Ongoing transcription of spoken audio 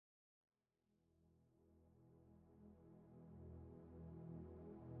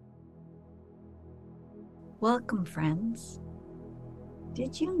Welcome, friends.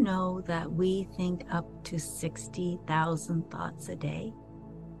 Did you know that we think up to 60,000 thoughts a day?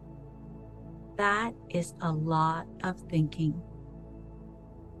 That is a lot of thinking.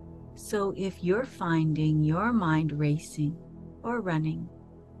 So if you're finding your mind racing or running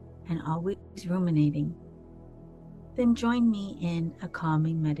and always ruminating, then join me in a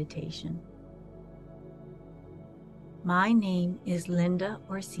calming meditation. My name is Linda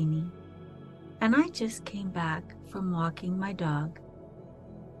Orsini, and I just came back from walking my dog.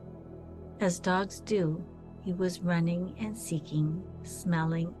 As dogs do, he was running and seeking,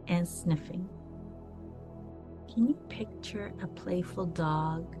 smelling and sniffing. Can you picture a playful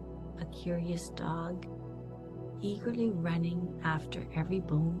dog, a curious dog, eagerly running after every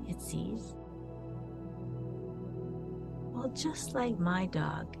bone it sees? Well, just like my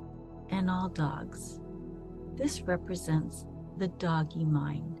dog and all dogs, this represents the doggy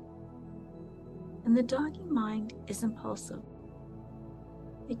mind. And the doggy mind is impulsive.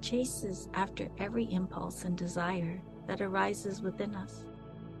 It chases after every impulse and desire that arises within us.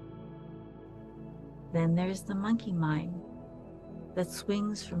 Then there's the monkey mind that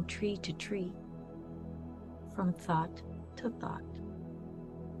swings from tree to tree, from thought to thought.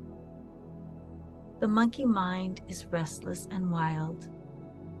 The monkey mind is restless and wild.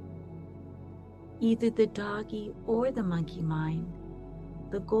 Either the doggy or the monkey mind,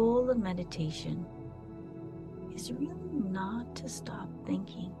 the goal of meditation is really not to stop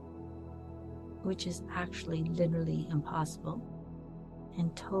thinking, which is actually literally impossible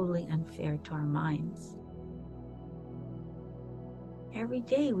and totally unfair to our minds. Every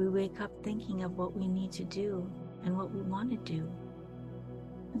day we wake up thinking of what we need to do and what we want to do.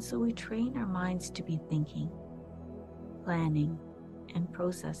 And so we train our minds to be thinking, planning, and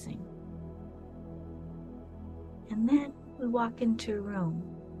processing. And then we walk into a room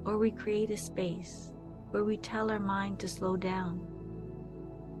or we create a space where we tell our mind to slow down.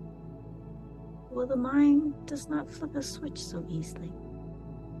 Well, the mind does not flip a switch so easily.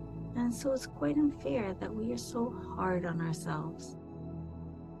 And so it's quite unfair that we are so hard on ourselves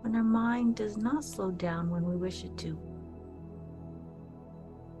when our mind does not slow down when we wish it to.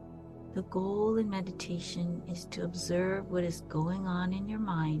 The goal in meditation is to observe what is going on in your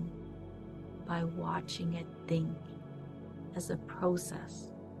mind by watching it think as a process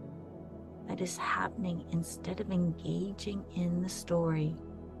that is happening instead of engaging in the story,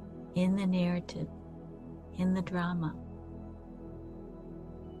 in the narrative, in the drama.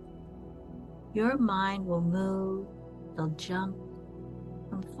 Your mind will move, it'll jump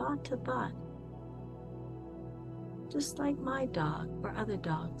from thought to thought, just like my dog or other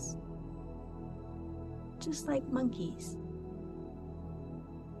dogs, just like monkeys.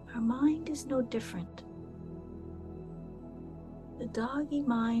 Our mind is no different. The doggy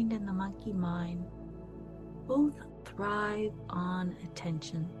mind and the monkey mind both thrive on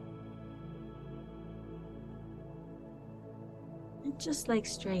attention. And just like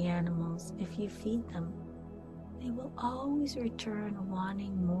stray animals, if you feed them, they will always return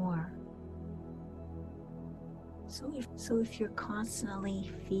wanting more. So if you're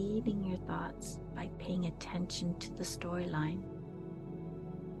constantly feeding your thoughts by paying attention to the storyline,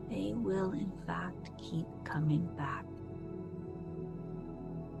 they will in fact keep coming back.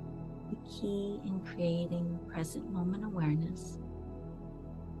 The key in creating present moment awareness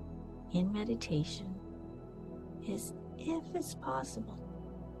in meditation is, if it's possible,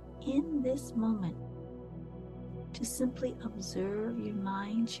 in this moment, to simply observe your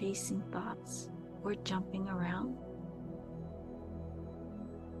mind chasing thoughts or jumping around.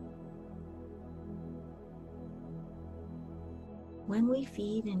 When we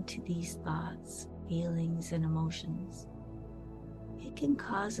feed into these thoughts, feelings, and emotions, it can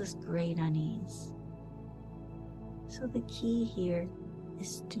cause us great unease. So the key here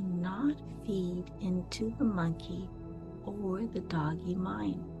is to not feed into the monkey or the doggy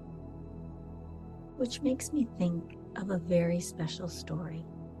mind, which makes me think of a very special story.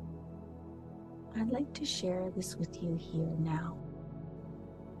 I'd like to share this with you here now.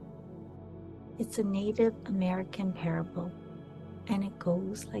 It's a Native American parable, and it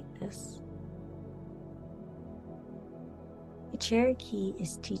goes like this. A Cherokee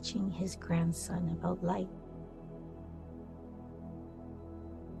is teaching his grandson about life.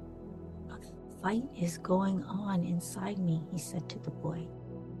 A fight is going on inside me, he said to the boy.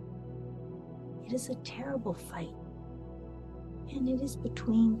 It is a terrible fight, and it is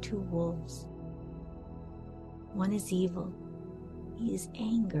between two wolves. One is evil. He is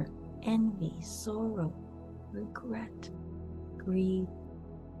anger, envy, sorrow, regret, greed,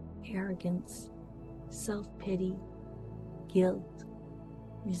 arrogance, self-pity, guilt,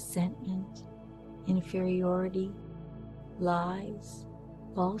 resentment, inferiority, lies,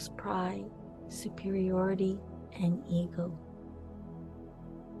 false pride, superiority, and ego.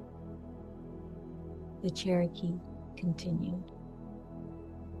 The Cherokee continued.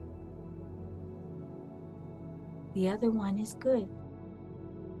 The other one is good.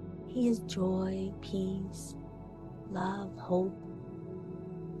 He is joy, peace, love, hope,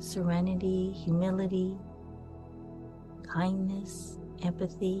 serenity, humility, kindness,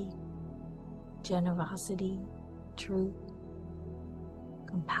 empathy, generosity, truth,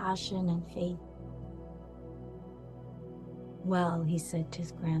 compassion, and faith. Well, he said to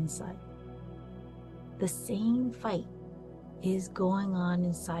his grandson, the same fight is going on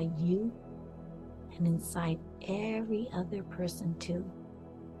inside you and inside every other person too.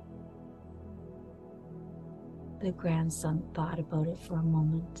 The grandson thought about it for a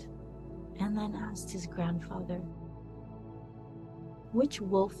moment and then asked his grandfather, which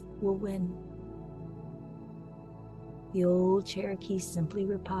wolf will win? The old Cherokee simply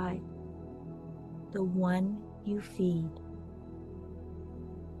replied, the one you feed.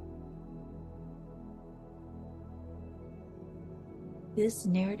 This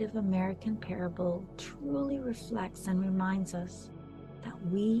Native American parable truly reflects and reminds us that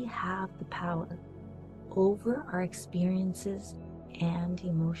we have the power over our experiences and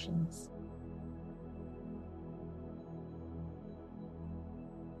emotions.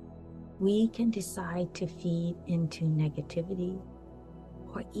 We can decide to feed into negativity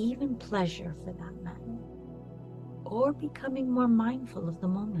or even pleasure for that matter, or becoming more mindful of the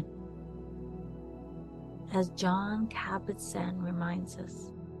moment. As Jon Kabat-Zinn reminds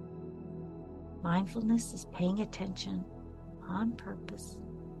us, mindfulness is paying attention on purpose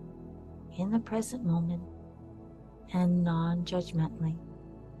in the present moment and non-judgmentally.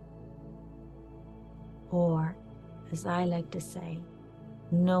 Or, as I like to say,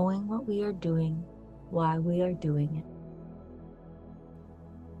 knowing what we are doing while we are doing it.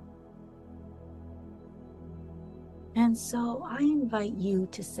 And so I invite you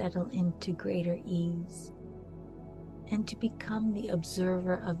to settle into greater ease and to become the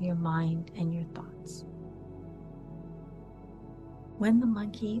observer of your mind and your thoughts. When the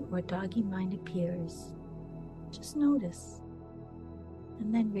monkey or doggy mind appears, just notice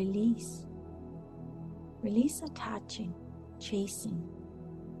and then release. Release attaching, chasing,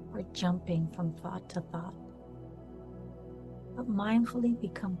 or jumping from thought to thought. But mindfully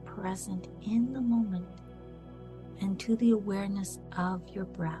become present in the moment and to the awareness of your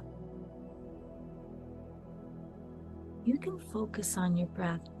breath. You can focus on your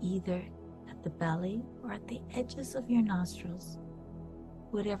breath either at the belly or at the edges of your nostrils,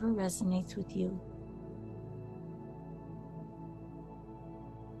 whatever resonates with you.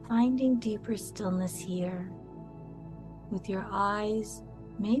 Finding deeper stillness here, with your eyes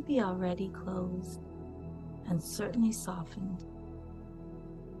maybe already closed and certainly softened.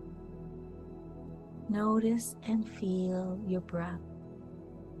 Notice and feel your breath.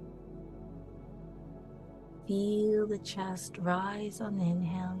 Feel the chest rise on the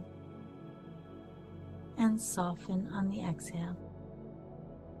inhale and soften on the exhale.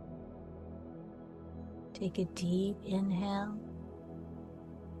 Take a deep inhale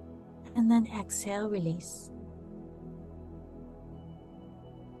and then exhale, release.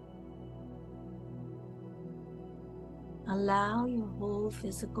 Allow your whole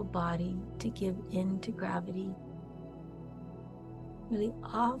physical body to give in to gravity. Really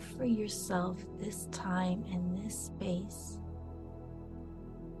offer yourself this time and this space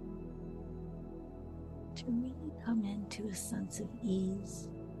to really come into a sense of ease.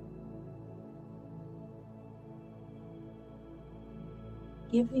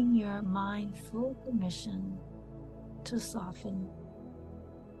 Giving your mind full permission to soften,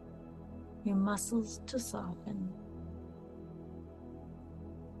 your muscles to soften,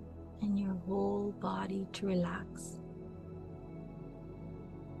 and your whole body to relax.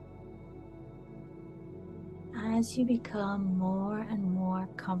 As you become more and more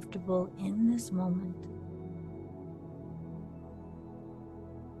comfortable in this moment,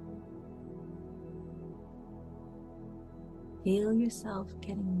 feel yourself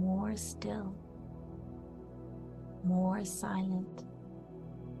getting more still, more silent,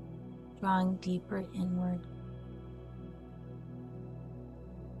 drawing deeper inward.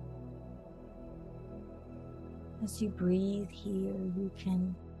 As you breathe here, you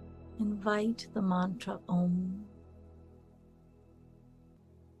can invite the mantra Om,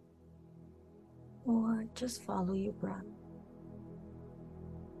 or just follow your breath.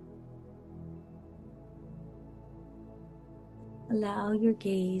 Allow your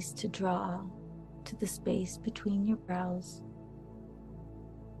gaze to draw to the space between your brows.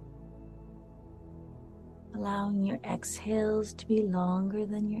 allowing your exhales to be longer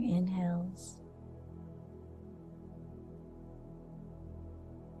than your inhales.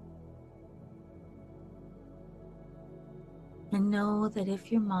 And know that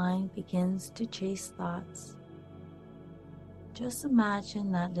if your mind begins to chase thoughts, just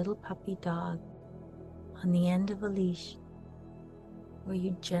imagine that little puppy dog on the end of a leash where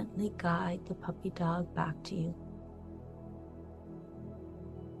you gently guide the puppy dog back to you.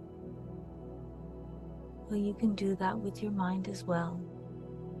 Well, you can do that with your mind as well.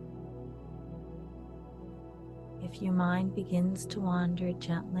 If your mind begins to wander,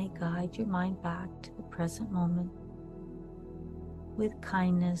 gently guide your mind back to the present moment with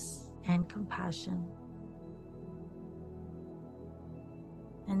kindness and compassion.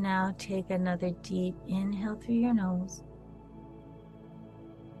 And now take another deep inhale through your nose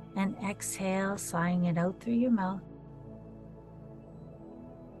and exhale, sighing it out through your mouth.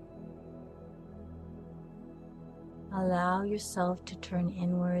 Allow yourself to turn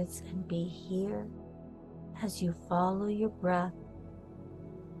inwards and be here as you follow your breath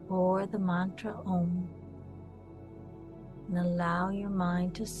or the mantra Om, and allow your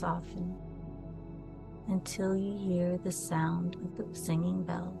mind to soften until you hear the sound of the singing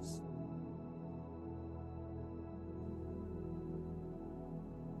bells.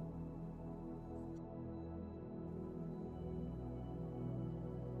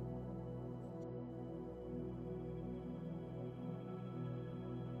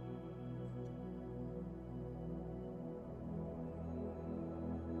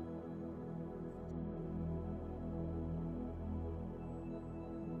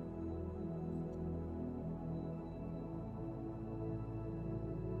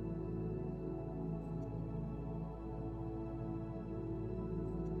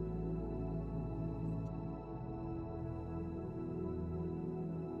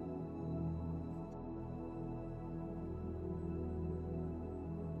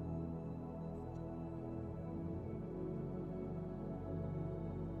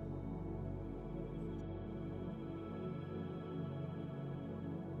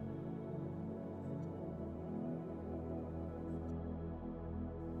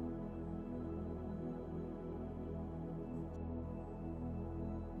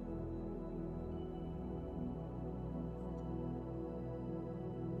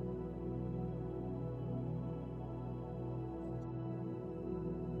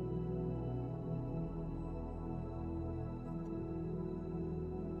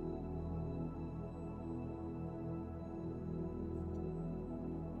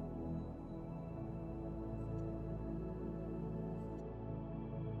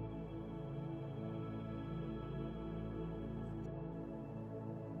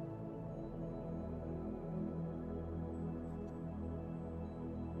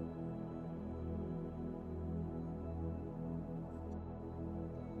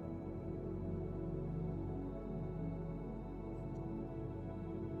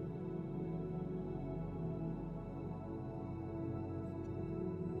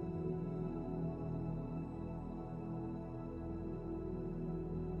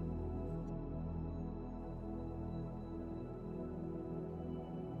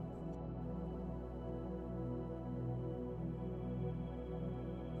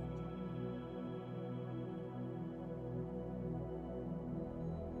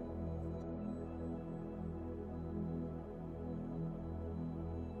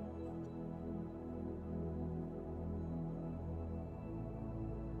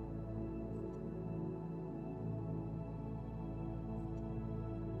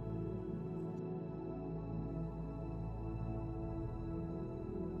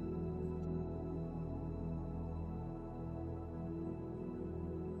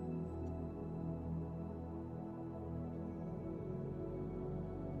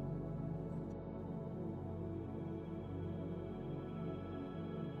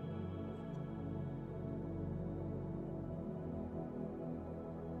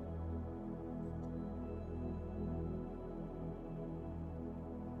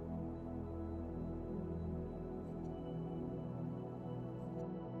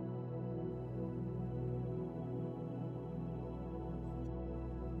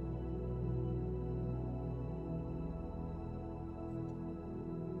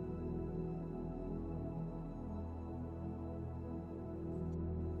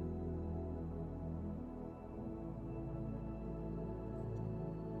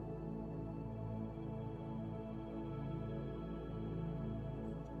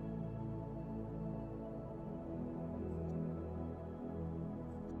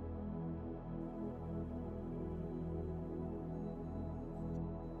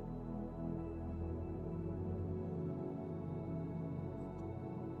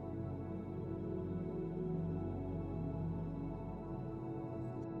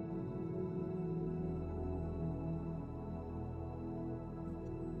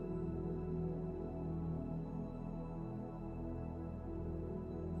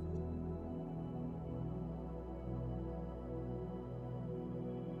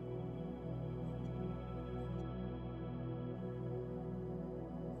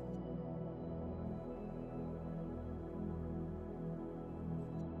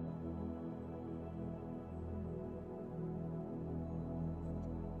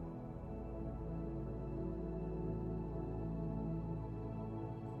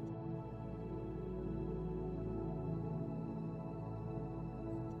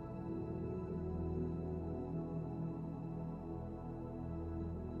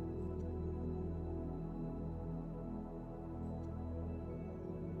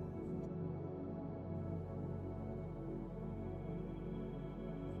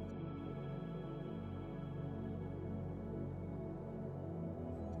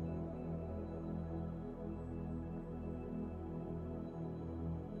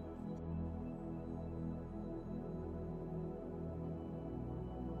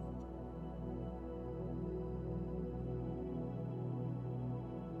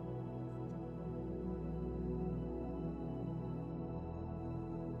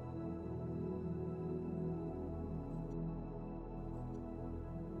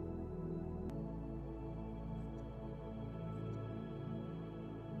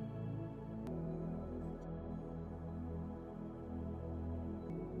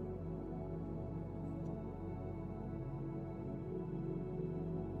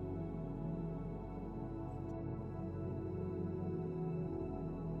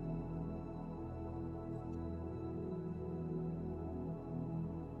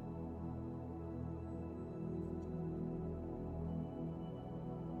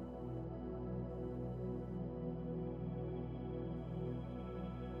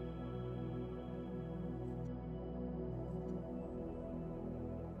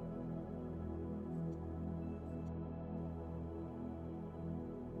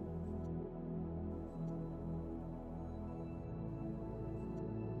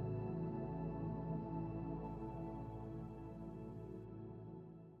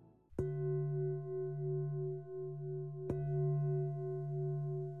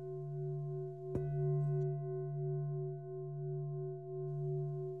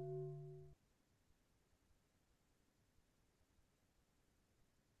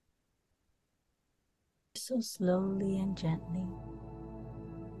 So slowly and gently,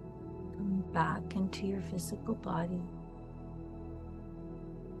 come back into your physical body.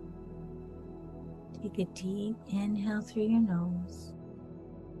 Take a deep inhale through your nose.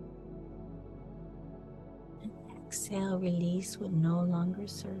 And exhale, release what no longer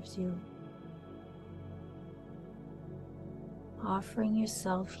serves you. Offering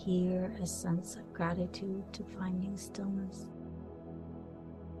yourself here a sense of gratitude to finding stillness.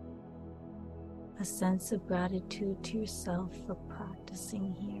 A sense of gratitude to yourself for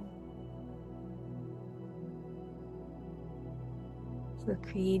practicing here. For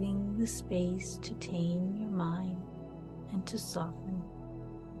creating the space to tame your mind and to soften.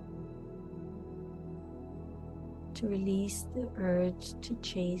 To release the urge to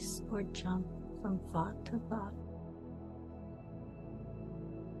chase or jump from thought to thought.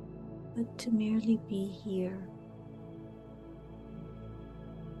 But to merely be here.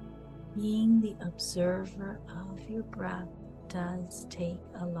 Being the observer of your breath does take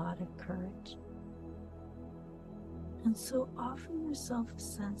a lot of courage. And so offer yourself a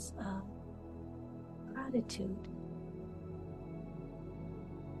sense of gratitude.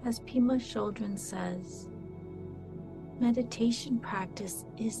 As Pema Chodron says, meditation practice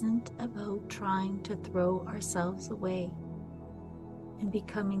isn't about trying to throw ourselves away and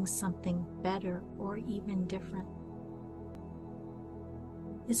becoming something better or even different.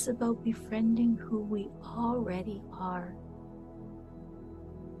 It's about befriending who we already are.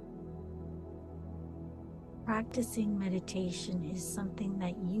 Practicing meditation is something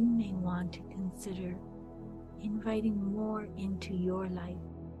that you may want to consider inviting more into your life.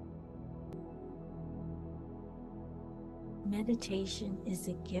 Meditation is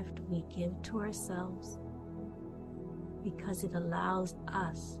a gift we give to ourselves because it allows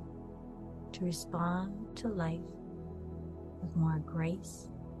us to respond to life with more grace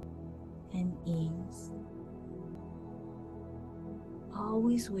and ease.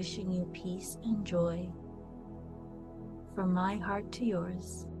 Always wishing you peace and joy. From my heart to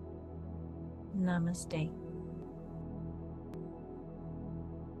yours, Namaste.